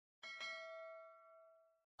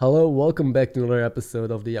Hello, welcome back to another episode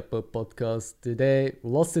of the Apple Podcast. Today,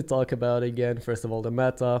 lots to talk about again. First of all, the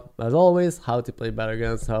meta. As always, how to play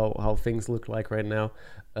Battlegrounds, how things look like right now.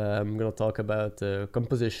 I'm going to talk about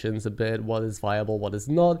compositions a bit, what is viable, what is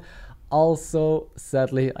not. Also,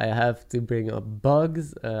 sadly, I have to bring up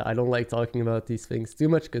bugs. I don't like talking about these things too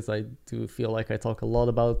much because I do feel like I talk a lot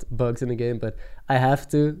about bugs in the game, but I have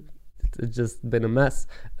to. It's just been a mess.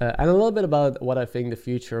 And a little bit about what I think the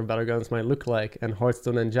future of Battlegrounds might look like and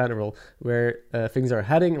Hearthstone in general, where things are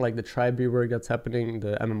heading, like the tribe rework that's happening,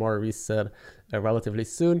 the MMR reset relatively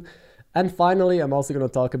soon. And finally, I'm also going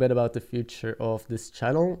to talk a bit about the future of this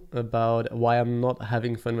channel, about why I'm not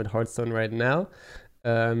having fun with Hearthstone right now,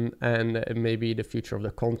 and maybe the future of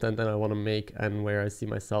the content that I want to make and where I see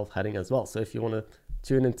myself heading as well. So if you want to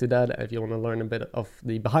tune into that, if you want to learn a bit of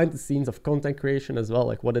the behind the scenes of content creation as well,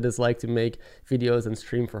 like what it is like to make videos and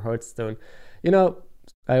stream for Hearthstone,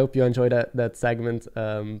 I hope you enjoy that segment.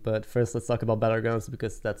 But first, let's talk about Battlegrounds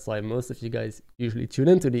because that's why most of you guys usually tune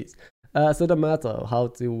into these. So the meta, how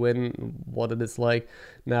to win, what it is like.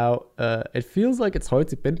 Now, it feels like it's hard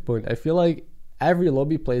to pinpoint. I feel like every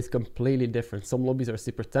lobby plays completely different. Some lobbies are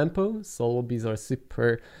super tempo, some lobbies are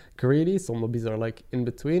super greedy, some lobbies are like in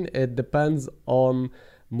between. It depends on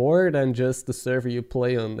more than just the server you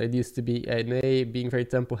play on. It used to be NA being very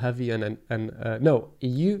tempo heavy and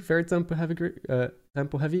EU very tempo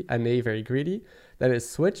heavy, NA very greedy. Then it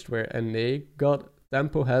switched where NA got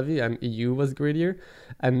tempo heavy and EU was greedier.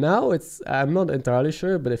 And now I'm not entirely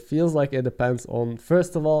sure, but it feels like it depends on,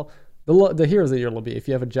 first of all, the heroes in your lobby. If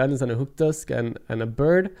you have a Janus and a Hook Tusk and a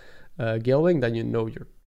Bird, Gilwing, then you know you're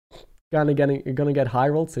gonna get high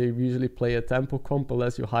rolled. So you usually play a tempo comp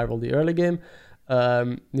unless you high roll the early game.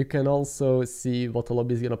 You can also see what the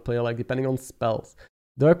lobby is gonna play like depending on spells.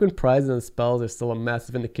 Darkwind prizes and spells are still a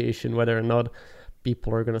massive indication whether or not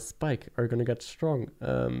people are gonna spike, are gonna get strong.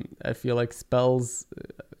 I feel like spells,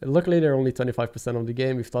 luckily they're only 25% of the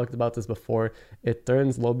game. We've talked about this before. It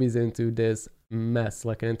turns lobbies into this mess,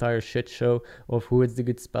 like an entire shit show of who is the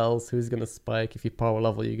good spells, who's gonna spike. If you power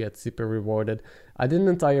level, you get super rewarded. I did an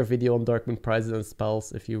entire video on Darkwind prizes and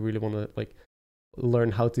spells if you really want to like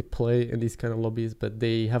learn how to play in these kind of lobbies, but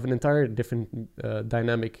they have an entire different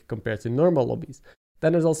dynamic compared to normal lobbies.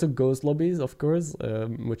 Then there's also ghost lobbies, of course,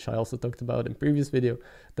 which I also talked about in previous video,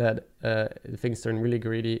 that things turn really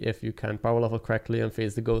greedy if you can power level correctly and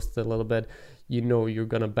phase the ghost a little bit. You know you're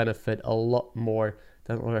gonna benefit a lot more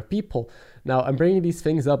than other people. Now, I'm bringing these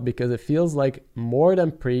things up because it feels like more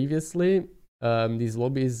than previously, these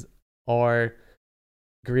lobbies are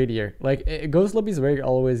greedier. Like ghost lobbies were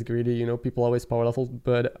always greedy, people always power level,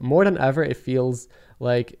 but more than ever it feels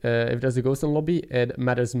like if there's a ghost in lobby, it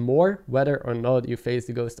matters more whether or not you face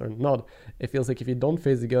the ghost or not. It feels like if you don't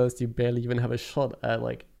face the ghost, you barely even have a shot at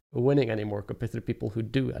like winning anymore compared to the people who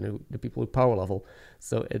do and the people who power level.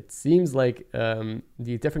 So it seems like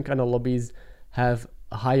the different kind of lobbies have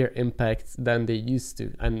a higher impact than they used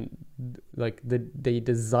to, and like they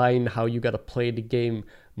design how you gotta play the game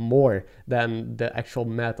more than the actual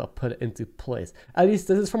meta put into place. At least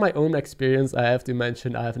this is from my own experience. I have to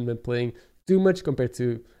mention I haven't been playing too much compared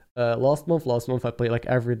to last month. Last month I played like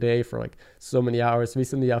every day for like so many hours.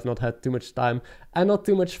 Recently I've not had too much time and not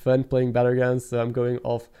too much fun playing Battlegrounds, so I'm going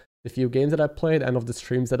off the few games that I played and of the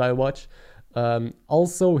streams that I watch.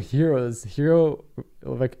 Also the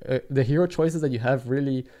hero choices that you have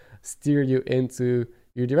really steer you into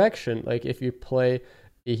your direction. Like if you play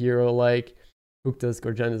a hero like Hook Tusk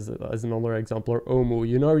or Janus as another example, or Omu,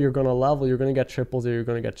 you're gonna level, you're gonna get triples, or you're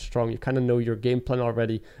gonna get strong. You kind of know your game plan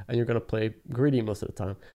already, and you're gonna play greedy most of the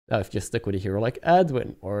time. Now, if you stick with a hero like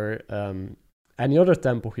Edwin or any other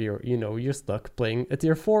tempo hero, you're stuck playing a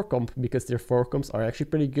tier 4 comp because tier 4 comps are actually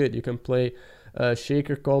pretty good. You can play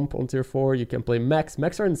Shaker comp on tier 4, you can play Max.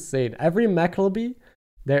 Max are insane. Every Mac lobby,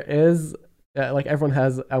 there is, like everyone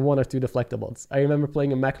has a 1 or 2 deflectables. I remember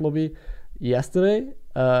playing a Mac lobby yesterday,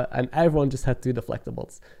 and everyone just had 2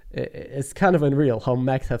 deflectables. It's kind of unreal how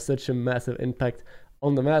Max have such a massive impact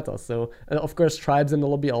on the meta. So, and of course, tribes in the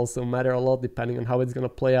lobby also matter a lot depending on how it's going to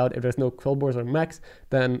play out. If there's no Quillboars or Max,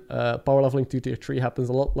 then power leveling to tier 3 happens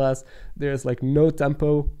a lot less. There's like no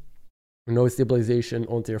tempo, no stabilization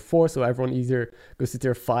on tier 4, so everyone either goes to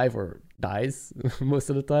tier 5 or dies most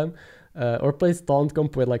of the time, or plays taunt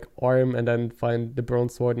comp with like Arm and then find the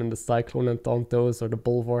Bronze Sword and the Cyclone and taunt those, or the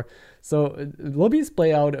Bulvar. So lobbies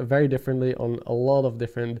play out very differently on a lot of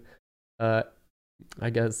different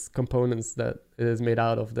components that it is made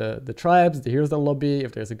out of. The tribes, the heroes in the lobby,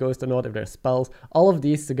 if there's a ghost or not, if there's spells, all of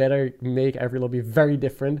these together make every lobby very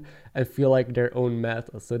different and feel like their own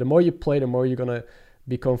meta. So the more you play, the more you're gonna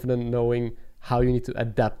be confident knowing how you need to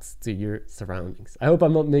adapt to your surroundings. I hope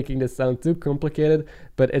I'm not making this sound too complicated,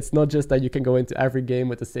 but it's not just that you can go into every game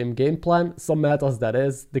with the same game plan. Some metas that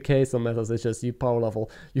is the case, some metas it's just you power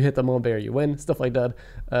level, you hit the mob bear, you win, stuff like that.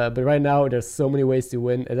 But right now there's so many ways to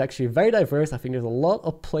win. It's actually very diverse. I think there's a lot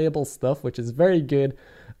of playable stuff, which is very good.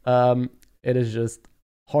 It is just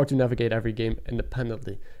hard to navigate every game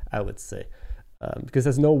independently, I would say. Because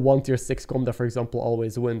there's no 1 tier 6 comp that, for example,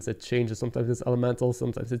 always wins. It changes. Sometimes it's elemental,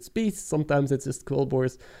 sometimes it's beasts, sometimes it's just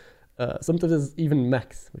coolbores, sometimes it's even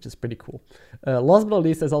mechs, which is pretty cool. Last but not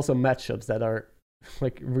least, there's also matchups that are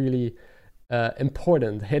like really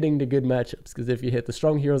important, hitting the good matchups. Because if you hit the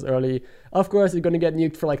strong heroes early, of course you're gonna get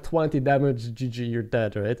nuked for like 20 damage, GG, you're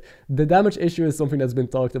dead, right? The damage issue is something that's been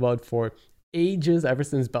talked about for ages, ever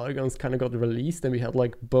since Battlegrounds kind of got released, and we had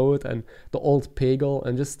like Boat and the old Pagel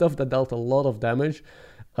and just stuff that dealt a lot of damage.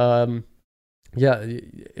 Yeah,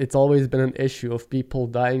 it's always been an issue of people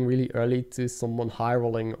dying really early to someone high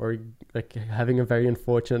rolling or like having a very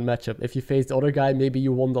unfortunate matchup. If you face the other guy, maybe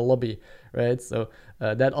you won the lobby, right? So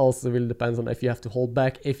that also really depends on if you have to hold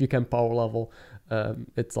back, if you can power level.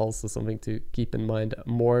 It's also something to keep in mind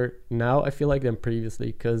more now, I feel like, than previously,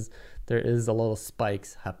 because there is a lot of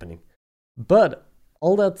spikes happening. But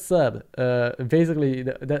all that said, basically,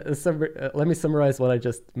 let me summarize what I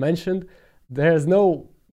just mentioned. There's no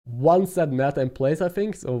one set meta in place, I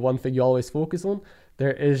think, so one thing you always focus on.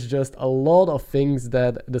 There is just a lot of things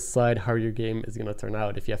that decide how your game is going to turn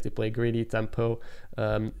out. If you have to play greedy, tempo,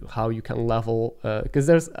 how you can level. Because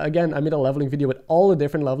there's, again, I made a leveling video with all the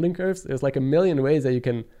different leveling curves. There's like a million ways that you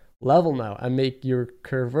can level now and make your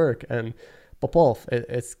curve work and pop off.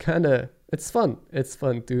 It's kind of... It's fun. It's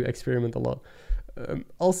fun to experiment a lot.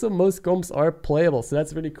 Also, most comps are playable, so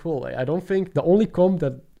that's really cool. I don't think the only comp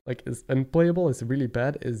that like is unplayable, is really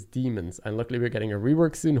bad, is demons. And luckily we're getting a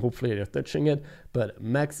rework soon. Hopefully they're touching it. But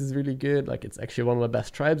Max is really good. Like, it's actually one of the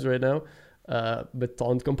best tribes right now. But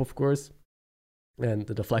taunt comp, of course, and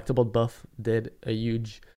the deflectable buff did a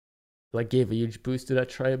huge, like, gave a huge boost to that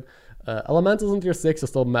tribe. Elementals in tier 6 are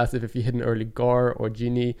still massive. If you hit an early Gar or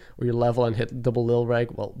Genie, or you level and hit double Lil Rag,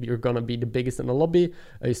 well, you're gonna be the biggest in the lobby.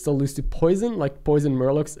 You still lose to Poison. Like, Poison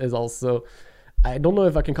Murlocs is also, I don't know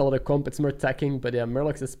if I can call it a comp, it's more attacking, but yeah,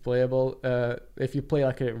 Murlocs is playable. If you play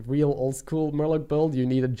like a real old school Murloc build, you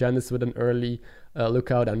need a Janus with an early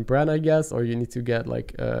Lookout and Bran, I guess, or you need to get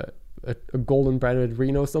like a golden Bran with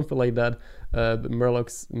Reno, something like that. But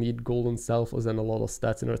Murlocs need golden Selfos and a lot of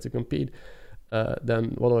stats in order to compete.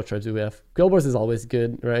 Then what other tribes do we have? Quillbores is always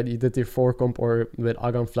good, right? You did your 4 comp or with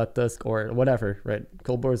Agon Flat Tusk or whatever, right?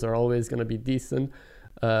 Quillbores are always going to be decent.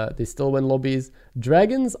 They still win lobbies.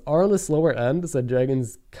 Dragons are on the slower end, so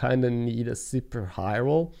dragons kind of need a super high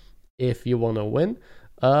roll if you want to win.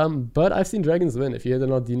 But I've seen dragons win. If you hit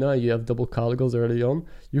an Adina, you have double Caligos early on,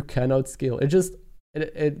 you can outscale.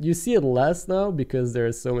 You see it less now because there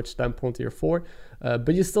is so much tempo on tier 4,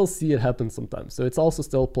 but you still see it happen sometimes. So it's also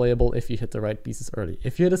still playable if you hit the right pieces early.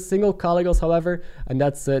 If you hit a single Caligos, however, and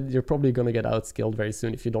that's it, you're probably going to get outscaled very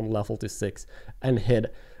soon if you don't level to 6 and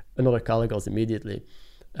hit another Caligos immediately.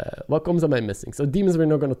 What comes am I missing? So demons we're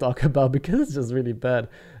not going to talk about because it's just really bad.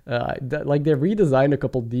 Like, they redesigned a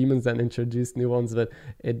couple demons and introduced new ones, but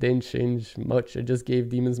it didn't change much. It just gave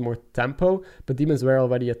demons more tempo, but demons were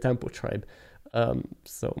already a tempo tribe.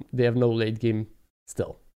 So they have no late game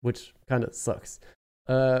still, which kind of sucks.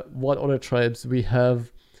 What other tribes? We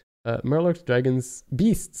have Murlocs, dragons,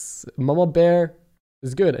 beasts. Mama Bear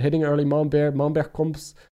is good. Hitting early Mama Bear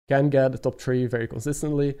comps can get the top 3 very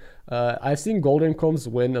consistently. I've seen golden comps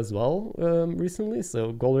win as well recently.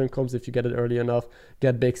 So golden comps, if you get it early enough,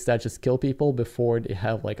 get big stats, just kill people before they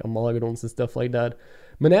have like Amalgadons and stuff like that.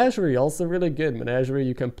 Menagerie, also really good. Menagerie,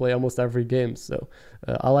 you can play almost every game. So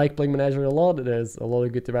I like playing Menagerie a lot. There's a lot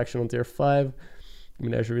of good direction on tier 5.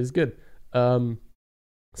 Menagerie is good.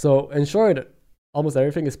 So in short, almost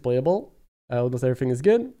everything is playable. Almost everything is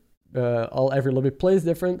good. Every lobby plays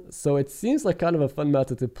different. So it seems like kind of a fun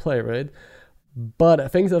meta to play, right?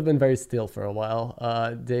 But things have been very still for a while.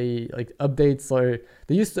 They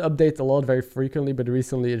used to update a lot very frequently, but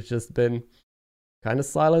recently it's just been kind of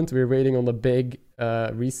silent. We're waiting on the big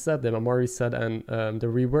reset, the MMR reset, and the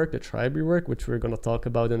rework, the tribe rework, which we're going to talk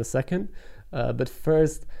about in a second. But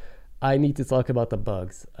first, I need to talk about the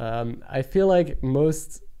bugs. I feel like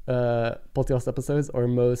most podcast episodes or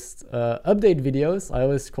most update videos, I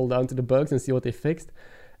always scroll down to the bugs and see what they fixed.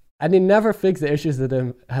 And they never fix the issues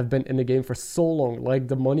that have been in the game for so long, like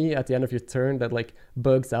the money at the end of your turn that like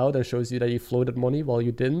bugs out and shows you that you floated money while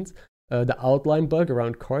you didn't. The outline bug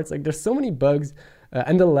around cards, like there's so many bugs,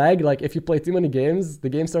 and the lag, like if you play too many games, the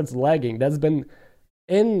game starts lagging. That's been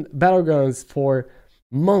in Battlegrounds for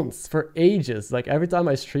months, for ages. Like every time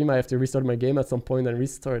I stream, I have to restart my game at some point and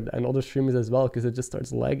restart, and other streamers as well, because it just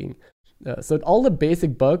starts lagging. So all the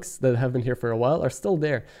basic bugs that have been here for a while are still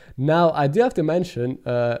there. Now, I do have to mention,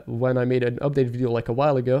 when I made an update video like a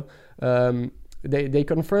while ago, they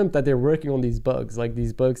confirmed that they're working on these bugs, like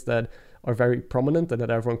these bugs that are very prominent and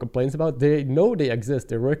that everyone complains about. They know they exist,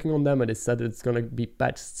 they're working on them, and they said it's going to be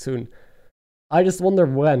patched soon. I just wonder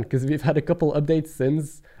when, because we've had a couple updates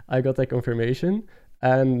since I got that confirmation,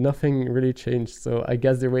 and nothing really changed. So I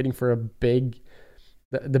guess they're waiting for a big...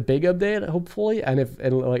 the big update, hopefully. And if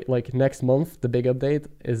like next month the big update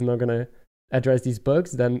is not gonna address these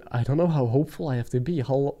bugs, then I don't know how hopeful I have to be.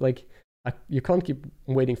 How you can't keep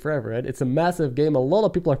waiting forever, right? It's a massive game. A lot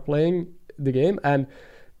of people are playing the game, and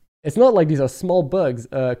it's not like these are small bugs.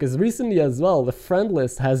 Because recently as well, the friend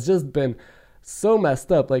list has just been so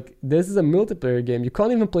messed up. Like, this is a multiplayer game. You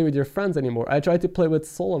can't even play with your friends anymore. I tried to play with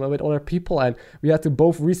Solomon, with other people, and we had to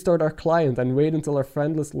both restart our client and wait until our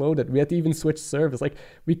friend list loaded. We had to even switch servers. Like,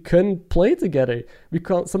 we couldn't play together.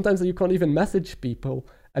 Sometimes you can't even message people.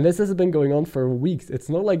 And this has been going on for weeks. It's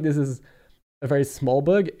not like this is a very small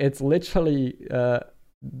bug. It's literally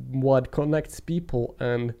what connects people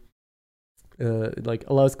and like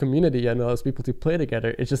allows community and allows people to play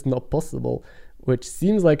together. It's just not possible, which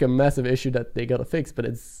seems like a massive issue that they gotta fix, but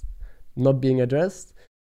it's not being addressed.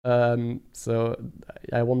 So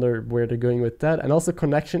I wonder where they're going with that. And also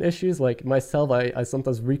connection issues, like myself, I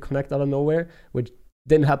sometimes reconnect out of nowhere, which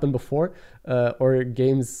didn't happen before. Or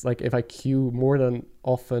games, like if I queue more than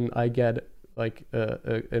often, I get like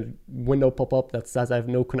a window pop up that says I have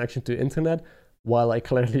no connection to internet, while I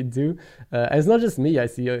clearly do. And it's not just me. I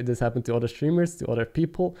see this happen to other streamers, to other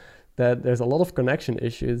people, that there's a lot of connection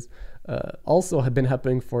issues also have been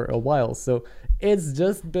happening for a while. So it's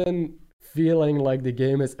just been feeling like the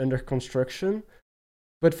game is under construction,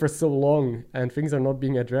 but for so long, and things are not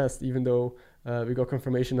being addressed, even though we got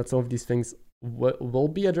confirmation that some of these things will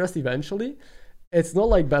be addressed eventually. It's not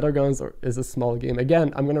like Battlegrounds is a small game.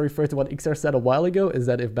 Again, I'm going to refer to what XR said a while ago, is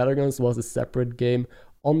that if Battlegrounds was a separate game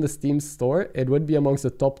on the Steam store, it would be amongst the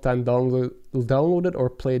top 10 downloaded or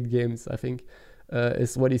played games, I think,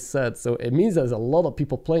 is what he said. So it means there's a lot of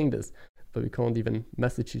people playing this, but we can't even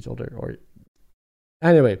message each other. Or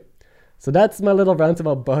anyway, so that's my little rant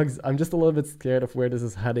about bugs. I'm just a little bit scared of where this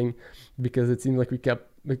is heading, because it seems like we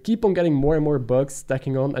keep on getting more and more bugs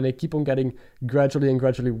stacking on, and they keep on getting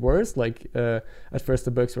gradually worse. Like at first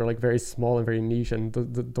the bugs were like very small and very niche, and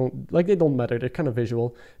they don't matter. They're kind of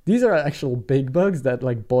visual. These are actual big bugs that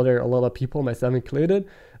like bother a lot of people, myself included,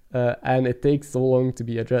 and it takes so long to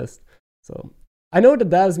be addressed. So I know the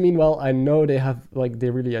devs, meanwhile, I know they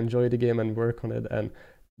really enjoy the game and work on it, and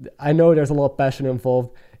I know there's a lot of passion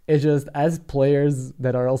involved. It's just, as players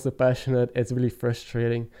that are also passionate, it's really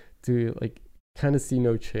frustrating to like kind of see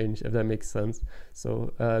no change, if that makes sense.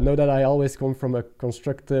 So know that I always come from a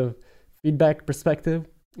constructive feedback perspective,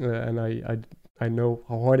 and I know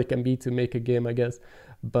how hard it can be to make a game, I guess.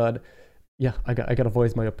 But yeah, I gotta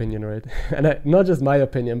voice my opinion, right? And not just my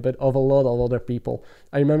opinion, but of a lot of other people.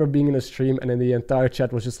 I remember being in a stream, and then the entire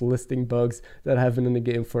chat was just listing bugs that have been in the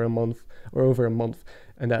game for a month or over a month,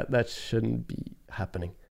 and that shouldn't be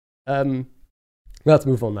happening. Let's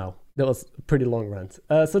move on now. That was a pretty long rant.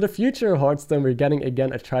 So the future of Hearthstone, we're getting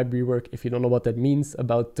again a tribe rework. If you don't know what that means,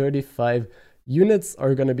 about 35 units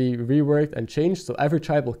are going to be reworked and changed. So every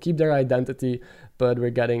tribe will keep their identity, but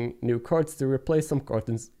we're getting new cards to replace some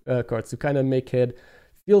cards to kind of make it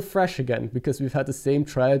feel fresh again, because we've had the same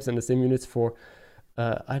tribes and the same units for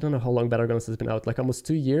I don't know how long Battlegrounds has been out, like almost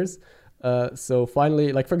 2 years. So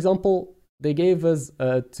finally, like for example, they gave us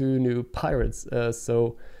 2 new pirates.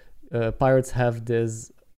 Pirates have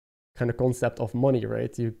this kind of concept of money,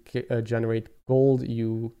 right? You generate gold,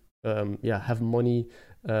 you have money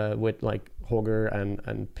with like Hogger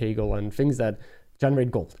and Pagel and things that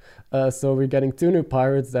generate gold. So we're getting 2 new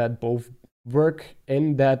pirates that both work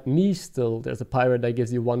in that niche still. There's a pirate that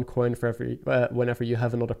gives you 1 coin for every whenever you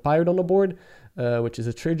have another pirate on the board, which is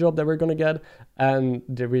a 3 job that we're gonna get, and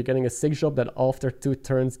we're getting a 6 job that after 2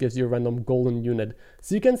 turns gives you a random golden unit.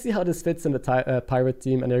 So you can see how this fits in the pirate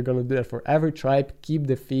team, and they're gonna do that for every tribe, keep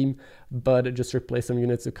the theme, but just replace some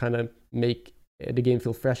units to kind of make the game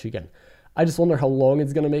feel fresh again. I just wonder how long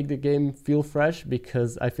it's gonna make the game feel fresh,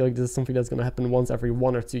 because I feel like this is something that's gonna happen once every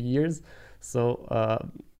 1 or 2 years. So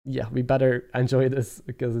yeah, we better enjoy this,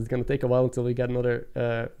 because it's going to take a while until we get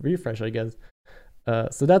another refresh, I guess.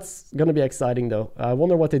 So that's going to be exciting, though. I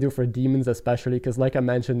wonder what they do for demons, especially, because like I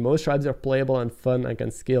mentioned, most tribes are playable and fun and can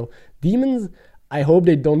scale. Demons, I hope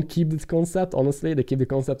they don't keep this concept, honestly. They keep the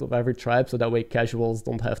concept of every tribe, so that way casuals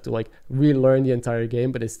don't have to like relearn the entire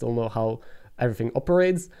game, but they still know how everything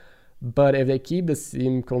operates. But if they keep the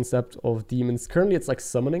same concept of demons, currently it's like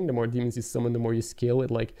summoning. The more demons you summon, the more you scale with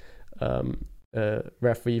like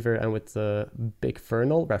Wrath Reaver and with Big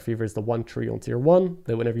Fernal. Wrath Reaver is the 1/3 on tier 1,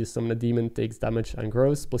 that whenever you summon a demon, takes damage and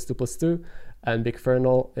grows, +2/+2. And Big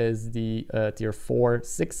Fernal is the tier 4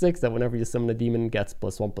 6/6, that whenever you summon a demon, gets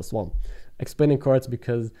 +1/+1. Explaining cards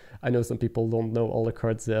because I know some people don't know all the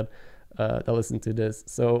cards yet that listen to this.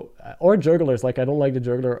 So, or jugglers, like I don't like the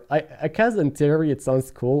juggler. I cast in theory, it sounds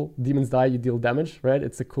cool. Demons die, you deal damage, right?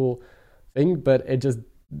 It's a cool thing, but it just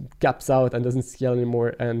gaps out and doesn't scale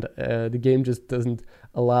anymore, and the game just doesn't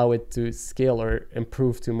allow it to scale or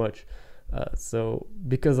improve too much. So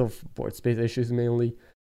because of board space issues mainly,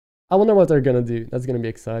 I wonder what they're gonna do. That's gonna be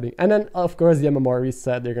exciting. And then of course the MMR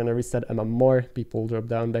reset. They're gonna reset MMR. People drop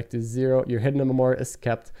down back to 0. Your hidden MMR is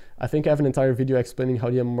kept. I think I have an entire video explaining how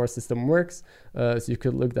the MMR system works, so you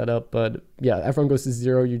could look that up. But yeah, everyone goes to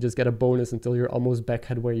 0. You just get a bonus until you're almost back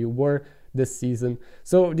at where you were this season.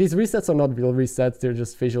 So these resets are not real resets. They're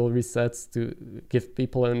just visual resets to give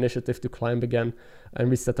people an initiative to climb again and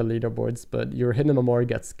reset the leaderboards. But your hidden MMR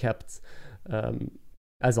gets kept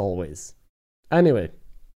as always. Anyway,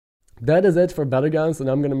 that is it for Battlegrounds, and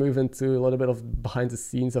I'm going to move into a little bit of behind the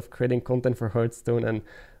scenes of creating content for Hearthstone and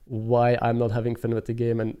why I'm not having fun with the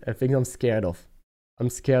game and things I'm scared of. I'm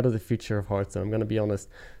scared of the future of Hearthstone, I'm going to be honest.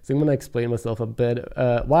 So I'm going to explain myself a bit.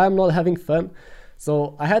 Why I'm not having fun.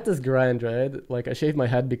 So I had this grind, right? Like I shaved my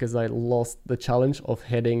head because I lost the challenge of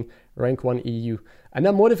hitting rank 1 EU. And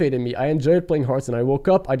that motivated me. I enjoyed playing Hearthstone. I woke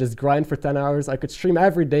up, I just grind for 10 hours. I could stream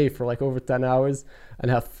every day for like over 10 hours and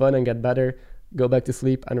have fun and get better, go back to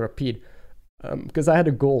sleep and repeat. Because I had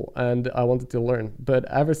a goal and I wanted to learn. But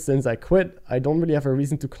ever since I quit, I don't really have a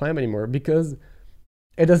reason to climb anymore because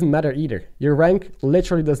it doesn't matter either. Your rank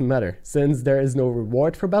literally doesn't matter. Since there is no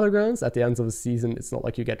reward for Battlegrounds at the end of the season, it's not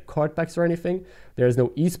like you get card packs or anything. There is no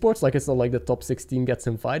esports, like it's not like the top 16 gets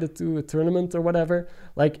invited to a tournament or whatever.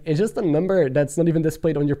 Like it's just a number that's not even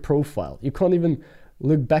displayed on your profile. You can't even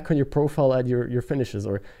look back on your profile at your finishes,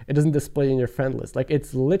 or it doesn't display in your friend list. Like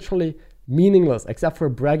it's literally meaningless except for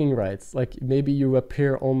bragging rights. Like maybe you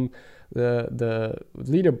appear on the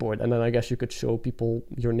leaderboard and then I guess you could show people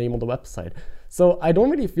your name on the website. So I don't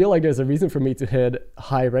really feel like there's a reason for me to hit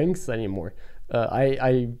high ranks anymore.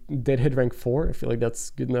 I did hit rank 4. I feel like that's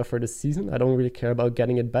good enough for this season. I don't really care about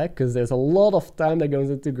getting it back because there's a lot of time that goes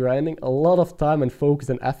into grinding, a lot of time and focus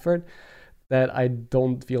and effort that I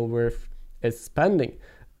don't feel worth is spending.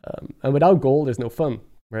 And without goal, there's no fun,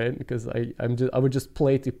 right? Because I would just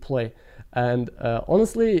play to play. And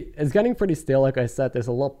honestly, it's getting pretty stale. Like I said, there's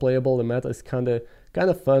a lot playable. The meta is kind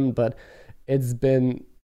of fun, but it's been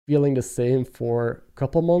feeling the same for a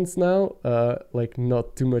couple months now. Like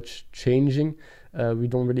not too much changing. We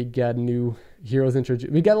don't really get new heroes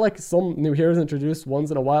introduced. We get like some new heroes introduced once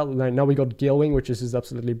in a while. Like now we got Galewing, which is just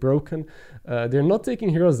absolutely broken. They're not taking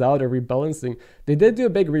heroes out or rebalancing. They did do a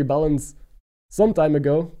big rebalance some time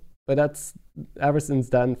ago, but that's ever since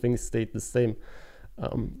then things stayed the same.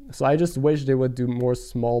 So I just wish they would do more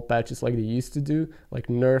small patches like they used to do, like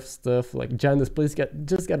nerf stuff, like Jandice. Please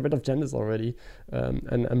just get rid of Jandice already,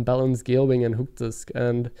 and balance Galewing and Hooktusk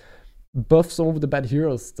and buff some of the bad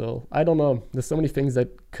heroes still. I don't know. There's so many things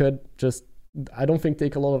that could just, I don't think,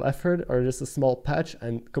 take a lot of effort or just a small patch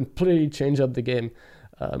and completely change up the game.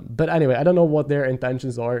 But anyway, I don't know what their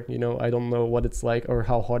intentions are. You know, I don't know what it's like or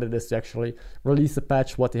how hard it is to actually release a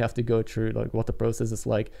patch, what they have to go through, like what the process is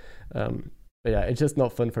like. But yeah, it's just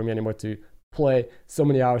not fun for me anymore to play so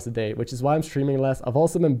many hours a day, which is why I'm streaming less. I've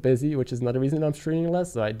also been busy, which is another reason I'm streaming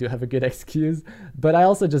less, so I do have a good excuse. But I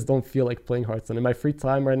also just don't feel like playing Hearthstone. In my free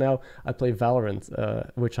time right now, I play Valorant,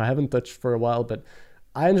 which I haven't touched for a while, but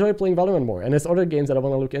I enjoy playing Valorant more. And there's other games that I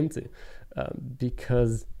want to look into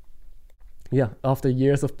because, yeah, after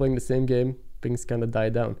years of playing the same game, things kind of die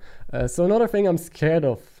down. So another thing I'm scared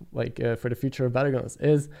of, like for the future of Battlegrounds,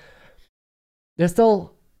 is there's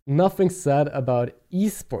still nothing said about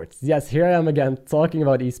esports. Yes, here I am again talking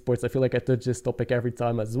about esports. I feel like I touch this topic every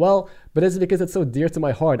time as well, but it's because it's so dear to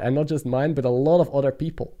my heart, and not just mine, but a lot of other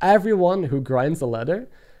people. Everyone who grinds the ladder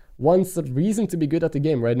wants a reason to be good at the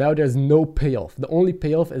game. Right now, there's no payoff. The only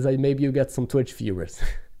payoff is that maybe you get some Twitch viewers,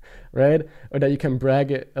 right? Or that you can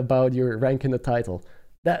brag about your rank in the title.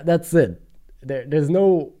 That's it. There's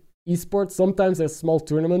no esports. Sometimes there's small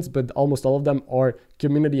tournaments, but almost all of them are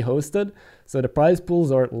community hosted, so the prize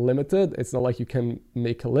pools are limited. It's not like you can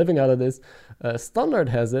make a living out of this. Standard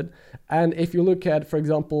has it, and if you look at, for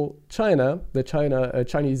example, China, the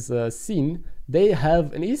Chinese scene, they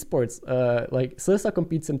have an esports. Like Celesta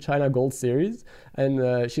competes in China Gold Series,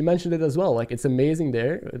 and she mentioned it as well. Like it's amazing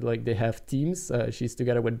there. Like they have teams. She's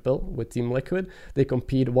together with Bill with Team Liquid. They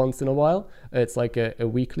compete once in a while. It's like a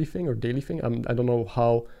weekly thing or daily thing. I don't know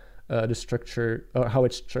how the structure or how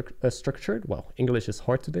it's structured. Well, English is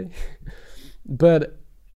hard today, but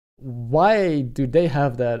why do they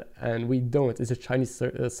have that and we don't? Is the Chinese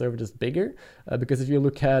server just bigger? Because if you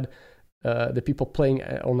look at the people playing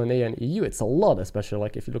on an A and EU, it's a lot, especially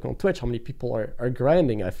like if you look on Twitch, how many people are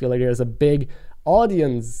grinding. I feel like there's a big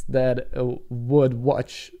audience that would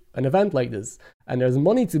watch an event like this, and there's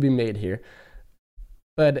money to be made here.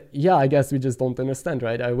 But yeah, I guess we just don't understand,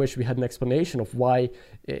 right? I wish we had an explanation of why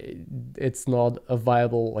it's not a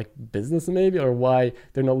viable like business maybe, or why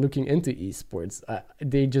they're not looking into esports.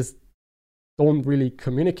 They just don't really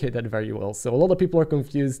communicate that very well. So a lot of people are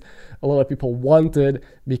confused. A lot of people want it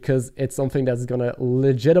because it's something that's gonna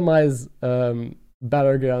legitimize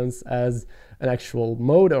Battlegrounds as an actual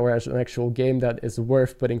mode or as an actual game that is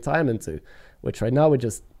worth putting time into, which right now it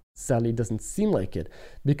just sadly doesn't seem like it.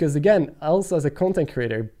 Because again, also as a content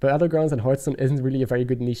creator, Battlegrounds and Hearthstone isn't really a very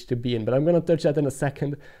good niche to be in, but I'm gonna touch that in a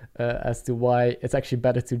second as to why it's actually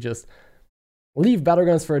better to just leave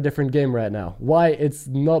Battlegrounds for a different game right now. Why it's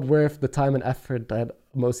not worth the time and effort that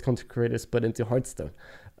most content creators put into Hearthstone.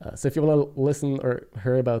 So if you want to listen or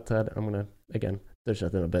hear about that, I'm gonna again touch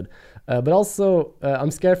that in a bit. But also,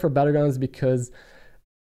 I'm scared for Battlegrounds because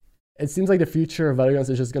it seems like the future of Battlegrounds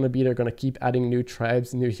is just gonna be they're gonna keep adding new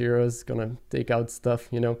tribes, new heroes, gonna take out stuff,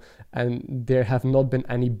 you know, and there have not been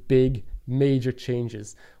any big major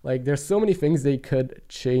changes. Like there's so many things they could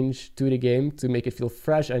change to the game to make it feel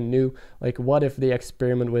fresh and new. Like what if they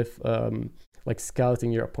experiment with like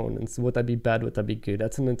scouting your opponents? Would that be bad? Would that be good?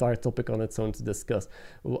 That's an entire topic on its own to discuss.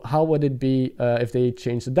 How would it be if they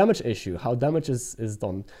change the damage issue? How damage is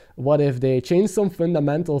done? What if they change some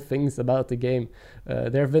fundamental things about the game?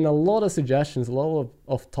 There have been a lot of suggestions, a lot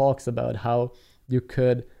of talks about how you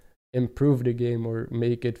could improve the game or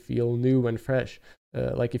make it feel new and fresh.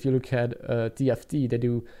 Like if you look at TFT, they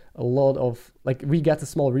do a lot of, like we get a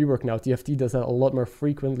small rework now. TFT does that a lot more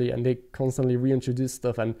frequently and they constantly reintroduce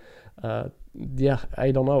stuff. And yeah,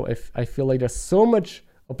 I don't know, if I feel like there's so much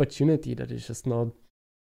opportunity that is just not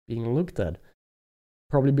being looked at.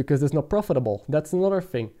 Probably because it's not profitable. That's another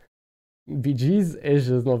thing. BG's is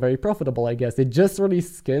just not very profitable, I guess. They just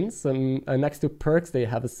released skins, and next to perks, they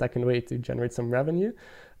have a second way to generate some revenue.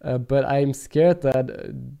 But I'm scared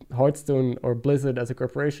that Hearthstone or Blizzard as a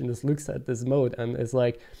corporation just looks at this mode and is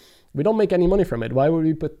like, we don't make any money from it. Why would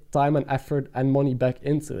we put time and effort and money back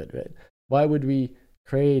into it, right? Why would we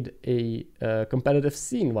create a competitive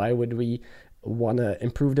scene? Why would we want to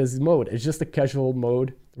improve this mode? It's just a casual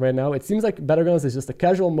mode right now. It seems like Battlegrounds is just a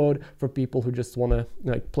casual mode for people who just want to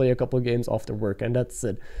like play a couple of games after work, and that's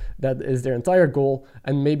it. That is their entire goal,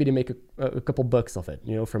 and maybe they make a couple bucks of it,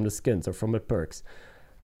 you know, from the skins or from the perks.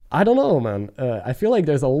 I don't know, man. I feel like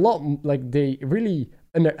there's a lot, like they really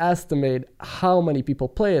underestimate how many people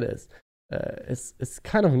play this. It's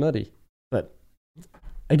kind of nutty, but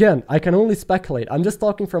again, I can only speculate. I'm just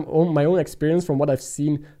talking from my own experience, from what I've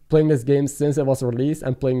seen playing this game since it was released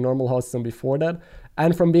and playing normal Hearthstone before that,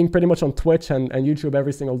 and from being pretty much on Twitch and YouTube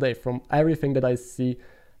every single day, from everything that I see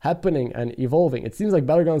happening and evolving. It seems like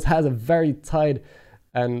Battlegrounds has a very tight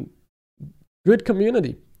and good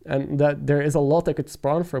community, and that there is a lot that could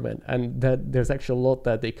spawn from it, and that there's actually a lot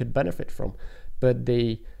that they could benefit from. But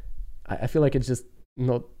I feel like it's just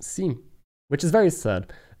not seen, which is very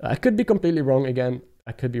sad. I could be completely wrong again.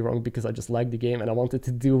 I could be wrong because I just like the game and I want it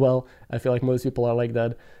to do well. I feel like most people are like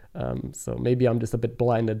that. So maybe I'm just a bit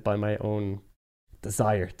blinded by my own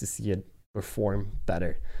desire to see it perform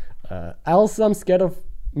better. I'm scared of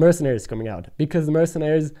Mercenaries coming out, because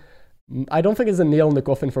Mercenaries, I don't think it's a nail in the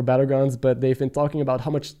coffin for Battlegrounds, but they've been talking about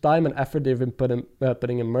how much time and effort they've been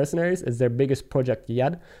putting in Mercenaries. It's their biggest project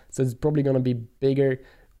yet, so it's probably going to be bigger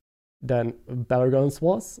than Battlegrounds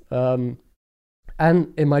was.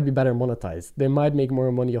 And it might be better monetized. They might make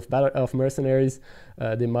more money off Mercenaries.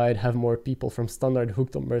 They might have more people from Standard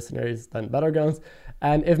hooked on Mercenaries than Battlegrounds.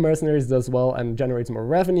 And if Mercenaries does well and generates more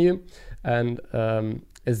revenue and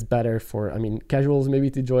is better for, casuals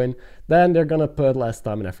maybe to join, then they're gonna put less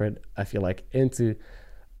time and effort, I feel like, into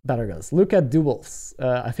Battlegrounds. Look at duels.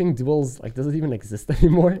 I think duels doesn't even exist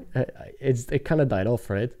anymore. It kind of died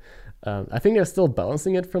off, right? I think they're still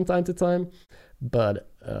balancing it from time to time,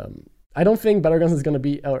 but I don't think Battlegrounds is going to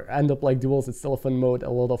be or end up like duels. It's still a fun mode. A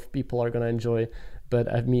lot of people are going to enjoy,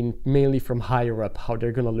 but I mean mainly from higher up, how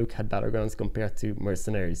they're going to look at Battlegrounds compared to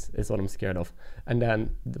Mercenaries is what I'm scared of, and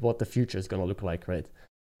then what the future is going to look like, right?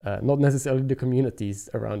 not necessarily the communities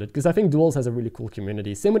around it. Because I think Duels has a really cool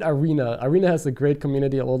community. Same with Arena. Arena has a great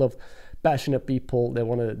community, a lot of passionate people that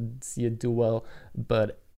want to see it do well,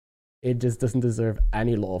 but it just doesn't deserve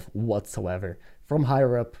any love whatsoever from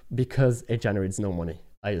higher up because it generates no money,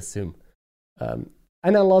 I assume.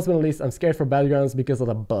 And then last but not least, I'm scared for Battlegrounds because of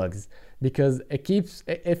the bugs. Because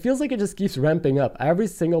it feels like it just keeps ramping up. Every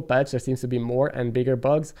single patch there seems to be more and bigger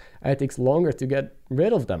bugs, and it takes longer to get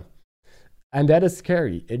rid of them. And that is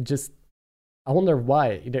scary. I wonder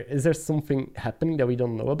why. Is there something happening that we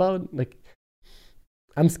don't know about? Like,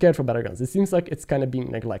 I'm scared for Battlegrounds. It seems like it's kind of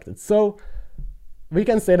being neglected. So we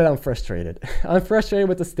can say that I'm frustrated. I'm frustrated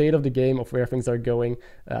with the state of the game, of where things are going.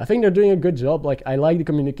 I think they're doing a good job. Like, I like the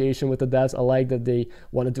communication with the devs. I like that they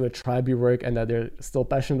want to do a tribe work and that they're still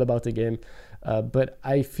passionate about the game. But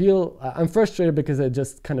I'm frustrated because it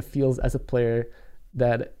just kind of feels as a player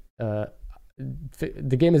that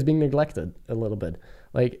the game is being neglected a little bit.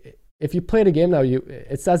 Like, if you play the game now,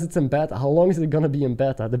 it says it's in beta. How long is it going to be in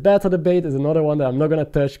beta? The beta debate is another one that I'm not going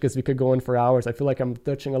to touch because we could go on for hours. I feel like I'm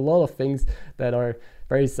touching a lot of things that are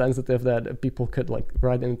very sensitive that people could like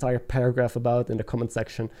write an entire paragraph about in the comment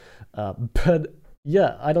section. But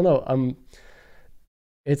yeah, I don't know.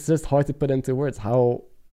 It's just hard to put into words how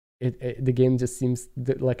the game just seems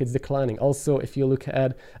like it's declining. Also, if you look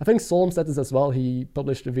at, I think Solom said this as well. He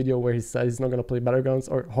published a video where he said he's not going to play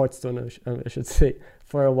Battlegrounds or Hearthstone, I should say,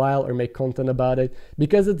 for a while, or make content about it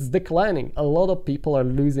because it's declining. A lot of people are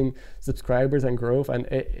losing subscribers and growth, and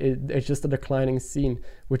it's just a declining scene,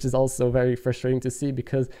 which is also very frustrating to see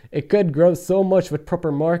because it could grow so much with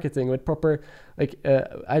proper marketing, with proper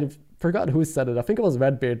I forgot who said it. I think it was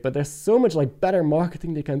Redbeard, but there's so much like better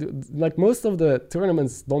marketing they can do. Like, most of the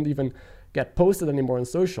tournaments don't even get posted anymore on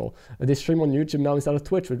social. They stream on YouTube now instead of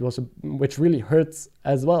Twitch, which really hurts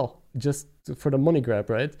as well, just for the money grab,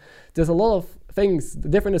 right? There's a lot of things,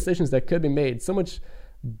 different decisions that could be made, so much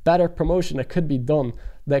better promotion that could be done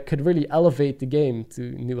that could really elevate the game to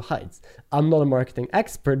new heights. I'm not a marketing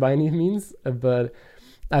expert by any means, but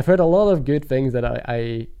I've heard a lot of good things that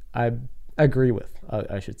I agree with,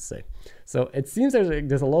 I should say. So it seems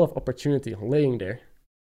there's a lot of opportunity laying there,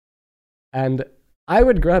 and I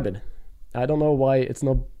would grab it. I don't know why it's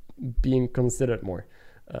not being considered more.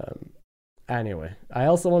 Anyway, I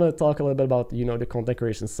also want to talk a little bit about, the content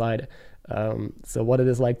creation side. So what it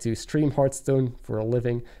is like to stream Hearthstone for a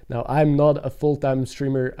living. Now, I'm not a full-time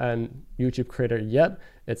streamer and YouTube creator yet.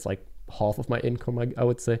 It's like half of my income, I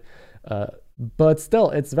would say. But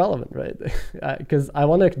still, it's relevant, right? Because I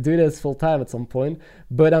want to do this full-time at some point,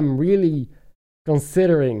 but I'm really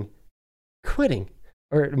considering quitting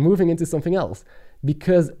or moving into something else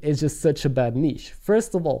because it's just such a bad niche.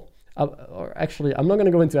 First of all, or actually, I'm not going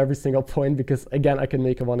to go into every single point because, again, I can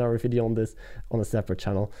make a 1-hour video on this on a separate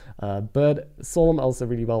channel. But Solom also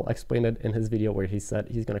really well explained it in his video where he said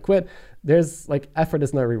he's going to quit. There's like, effort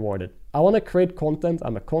is not rewarded. I want to create content.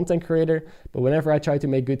 I'm a content creator, but whenever I try to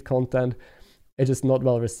make good content, it's just not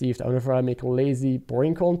well received. Whenever I make lazy,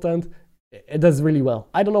 boring content, it does really well.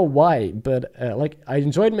 I don't know why, but I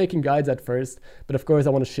enjoyed making guides at first, but of course I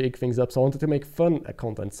want to shake things up, so I wanted to make fun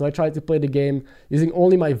content. So I tried to play the game using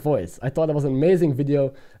only my voice. I thought that was an amazing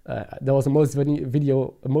video. That was the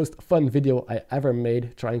most fun video I ever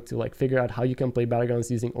made, trying to figure out how you can play Battlegrounds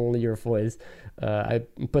using only your voice. I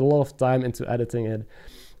put a lot of time into editing it.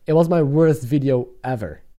 It was my worst video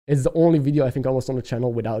ever. It's the only video I think almost on the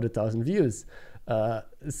channel without 1,000 views.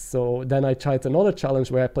 So then I tried another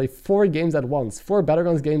challenge where I play 4 games at once, 4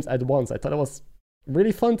 Battlegrounds games at once. I thought it was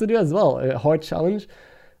really fun to do as well, a hard challenge.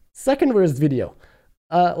 Second worst video.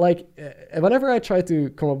 Whenever I try to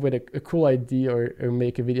come up with a cool idea or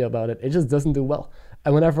make a video about it, it just doesn't do well.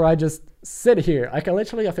 And whenever I just sit here, I can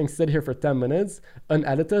literally, I think, sit here for 10 minutes,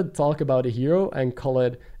 unedited, talk about a hero and call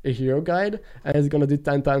it a hero guide, and it's gonna do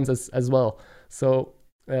 10 times as well. So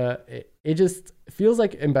it just feels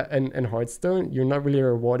like in Hearthstone, you're not really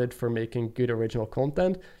rewarded for making good original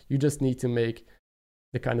content. You just need to make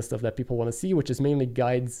the kind of stuff that people want to see, which is mainly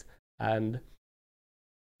guides and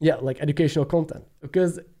educational content.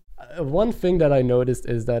 Because one thing that I noticed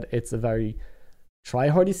is that it's a very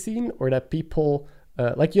try-hardy scene, or that people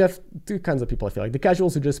you have 2 kinds of people. I feel like the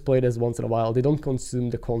casuals who just play this once in a while, they don't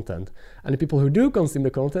consume the content, and the people who do consume the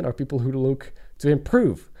content are people who look to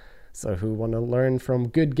improve. So who want to learn from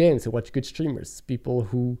good games, who watch good streamers, people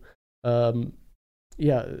who want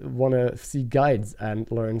to see guides and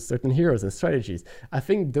learn certain heroes and strategies. I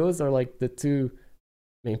think those are the 2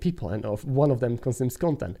 main people, and one of them consumes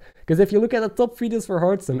content. Because if you look at the top videos for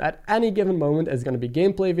Hearthstone, at any given moment, it's going to be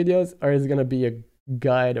gameplay videos or it's going to be a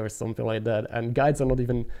guide or something like that. And guides are not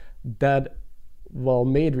even that well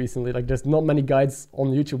made recently. Like there's not many guides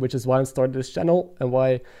on YouTube, which is why I started this channel and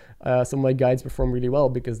why some of my guides perform really well,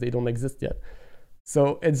 because they don't exist yet.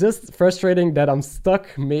 So it's just frustrating that I'm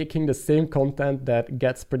stuck making the same content that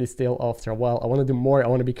gets pretty stale after a while. I want to do more. I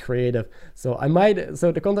want to be creative. So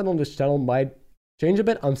the content on this channel might change a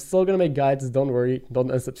bit. I'm still going to make guides. Don't worry. Don't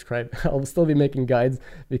unsubscribe. I'll still be making guides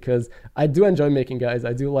because I do enjoy making guides.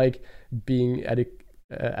 I do like being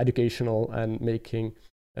educational and making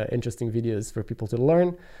interesting videos for people to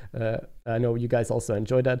learn. I know you guys also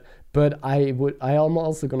enjoy that, but I am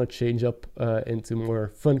also going to change up into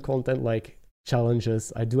more fun content like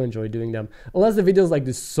challenges. I do enjoy doing them, unless the videos like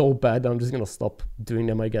this so bad that I'm just gonna stop doing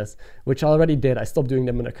them, I guess, which I already did. I stopped doing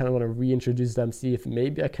them and I kind of want to reintroduce them, see if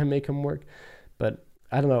maybe I can make them work. But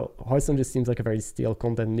I don't know, Hearthstone just seems like a very stale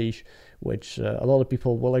content niche, which a lot of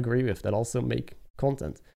people will agree with that also make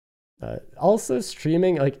content. Also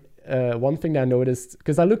streaming, like one thing that I noticed,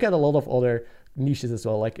 because I look at a lot of other niches as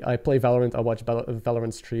well, like I play Valorant, I watch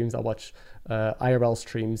Valorant streams, I watch IRL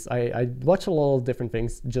streams, I watch a lot of different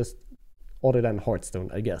things just other than Hearthstone,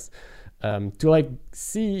 I guess, to like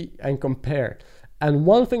see and compare. And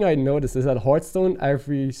one thing I noticed is that Hearthstone,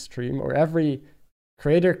 every stream or every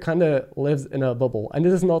creator kind of lives in a bubble. And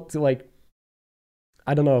this is not to like,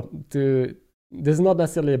 I don't know, this is not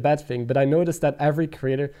necessarily a bad thing, but I noticed that every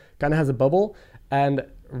creator kind of has a bubble and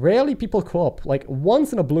rarely people co-op. Like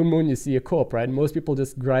once in a blue moon you see a co-op, right? Most people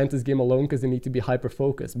just grind this game alone because they need to be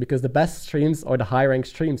hyper-focused, because the best streams are the high-ranked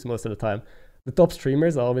streams most of the time. The top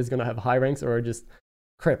streamers are always going to have high ranks, or just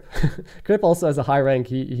Crip. Crip also has a high rank.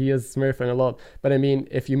 He is smurfing a lot. But I mean,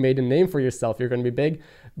 if you made a name for yourself, you're going to be big.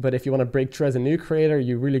 But if you want to break through as a new creator,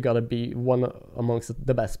 you really got to be one amongst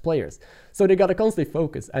the best players. So they got to constantly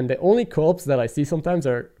focus. And the only co-ops that I see sometimes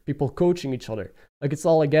are people coaching each other. Like it's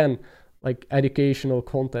all, again, like educational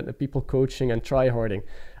content and people coaching and try-harding.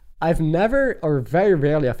 I've never, or very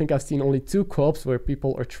rarely, I think I've seen only 2 co-ops where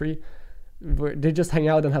people, or 3, where they just hang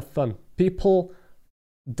out and have fun. People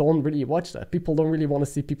don't really watch that. People don't really want to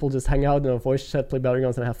see people just hang out in a voice chat, play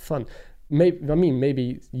Battlegrounds and have fun.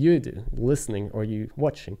 Maybe you do, listening or you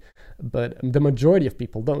watching, but the majority of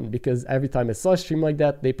people don't, because every time I saw a stream like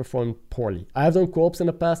that, they perform poorly. I have done co-ops in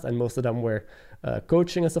the past and most of them were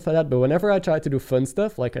coaching and stuff like that, but whenever I try to do fun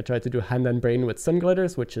stuff, like I try to do hand and brain with sun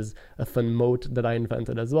gliders, which is a fun mode that I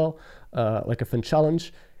invented as well, like a fun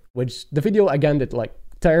challenge, which the video again did like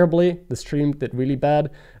terribly, the stream did really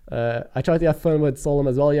bad. I tried to have fun with Solom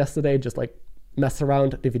as well yesterday, just like mess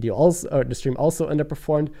around. The video also, or the stream also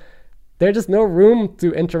underperformed. There's just no room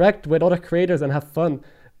to interact with other creators and have fun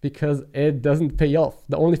because it doesn't pay off.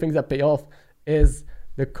 The only things that pay off is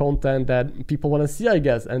the content that people want to see, I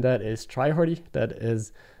guess, and that is tryhardy, that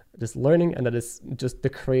is just learning, and that is just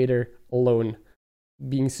the creator alone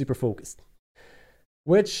being super focused.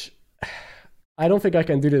 Which I don't think I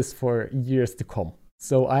can do this for years to come.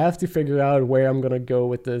 So I have to figure out where I'm gonna go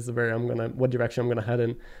with this, what direction I'm gonna head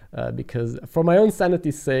in, because for my own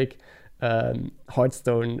sanity's sake,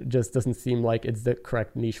 Hearthstone just doesn't seem like it's the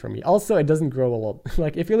correct niche for me. Also, it doesn't grow a lot.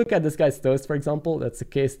 Like if you look at this guy's Toast, for example, that's a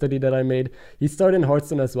case study that I made. He started in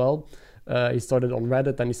Hearthstone as well. He started on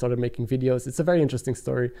Reddit and he started making videos. It's a very interesting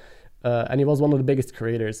story. And he was one of the biggest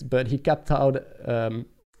creators, but he capped out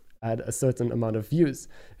at a certain amount of views.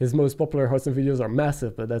 His most popular Hearthstone videos are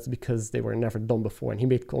massive, but that's because they were never done before and he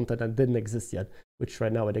made content that didn't exist yet, which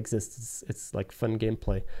right now it exists. It's like fun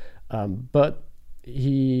gameplay. But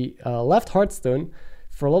he left Hearthstone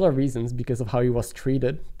for a lot of reasons, because of how he was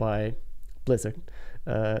treated by Blizzard,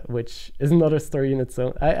 which is another story in its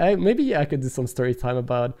own. Maybe I could do some story time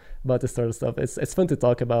about this sort of stuff. It's fun to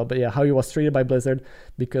talk about, but yeah, how he was treated by Blizzard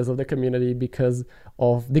because of the community, because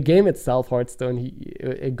of the game itself, Hearthstone.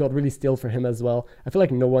 It got really stale for him as well. I feel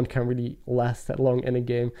like no one can really last that long in a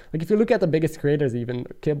game. Like if you look at the biggest creators, even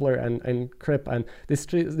Kibler and Crip, and they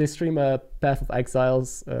stream Path of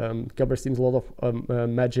Exiles. Kibler streams a lot of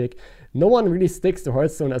Magic. No one really sticks to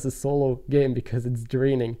Hearthstone as a solo game because it's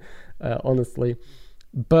draining, honestly.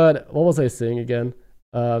 But what was I saying again?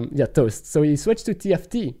 Yeah, Toast. So he switched to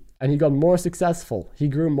TFT and he got more successful. He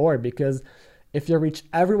grew more, because if you reach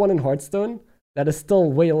everyone in Hearthstone, that is still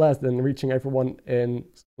way less than reaching everyone in,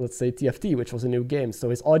 let's say, TFT, which was a new game. So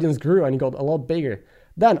his audience grew and he got a lot bigger.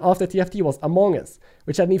 Then after TFT was Among Us,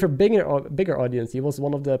 which had an even bigger audience. He was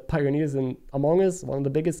one of the pioneers in Among Us, one of the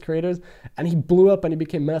biggest creators, and he blew up and he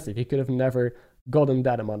became massive. He could have never gotten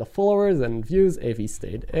that amount of followers and views if he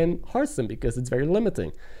stayed in Hearthstone, because it's very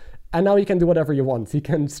limiting. And now he can do whatever he wants. He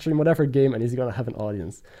can stream whatever game and he's gonna have an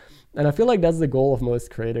audience. And I feel like that's the goal of most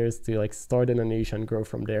creators, to like start in a niche and grow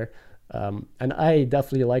from there. And I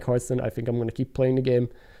definitely like Hearthstone. I think I'm gonna keep playing the game.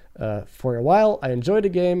 For a while, I enjoy the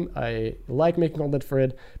game. I like making content for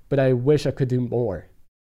it, but I wish I could do more.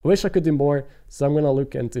 So I'm gonna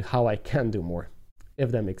look into how I can do more,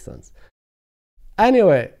 if that makes sense.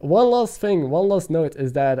 Anyway, one last note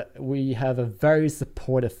is that we have a very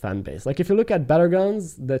supportive fan base. Like if you look at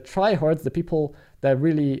Battlegrounds, the tryhards, the people that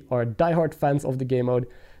really are diehard fans of the game mode,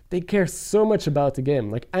 they care so much about the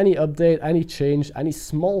game. Like any update, any change, any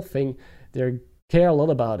small thing, they care a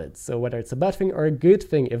lot about it. So whether it's a bad thing or a good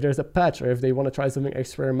thing, if there's a patch or if they want to try something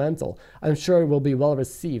experimental, I'm sure it will be well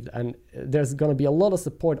received. And there's going to be a lot of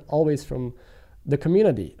support always from the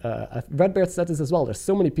community. Redbeard said this as well. There's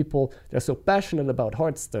so many people that are so passionate about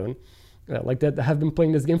Hearthstone, like that have been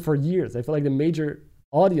playing this game for years. I feel like the major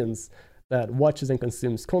audience that watches and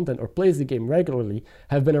consumes content or plays the game regularly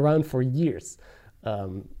have been around for years,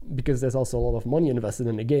 because there's also a lot of money invested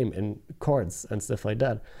in the game, in cards and stuff like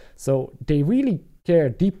that. So they really care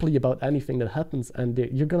deeply about anything that happens, and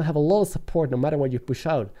you're gonna have a lot of support no matter what you push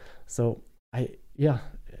out. So I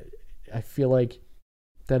feel like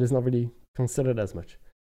that is not really considered as much.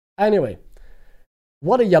 Anyway,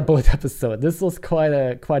 what a Yabot episode. This was quite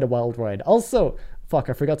a wild ride. Also, fuck,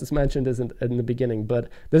 I forgot to mention this in the beginning, but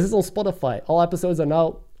this is on Spotify. All episodes are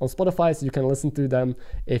now on Spotify, so you can listen to them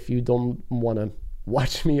if you don't want to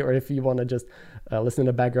watch me, or if you want to just listen in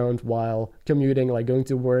the background while commuting, like going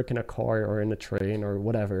to work in a car or in a train or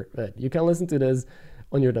whatever. But you can listen to this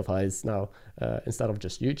on your device now instead of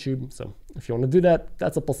just YouTube. So if you want to do that,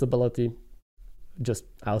 that's a possibility just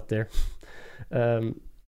out there.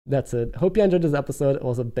 That's it. Hope you enjoyed this episode. It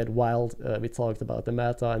was a bit wild. We talked about the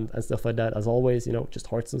meta and stuff like that, as always, just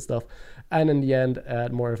Hearthstone stuff. And in the end,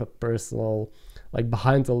 more of a personal, like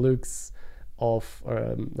behind the looks of,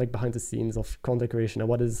 like behind the scenes of content creation and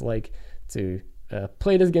what it's like to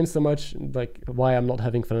play this game so much, like why I'm not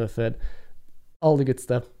having fun with it, all the good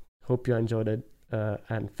stuff. Hope you enjoyed it.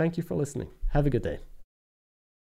 And thank you for listening. Have a good day.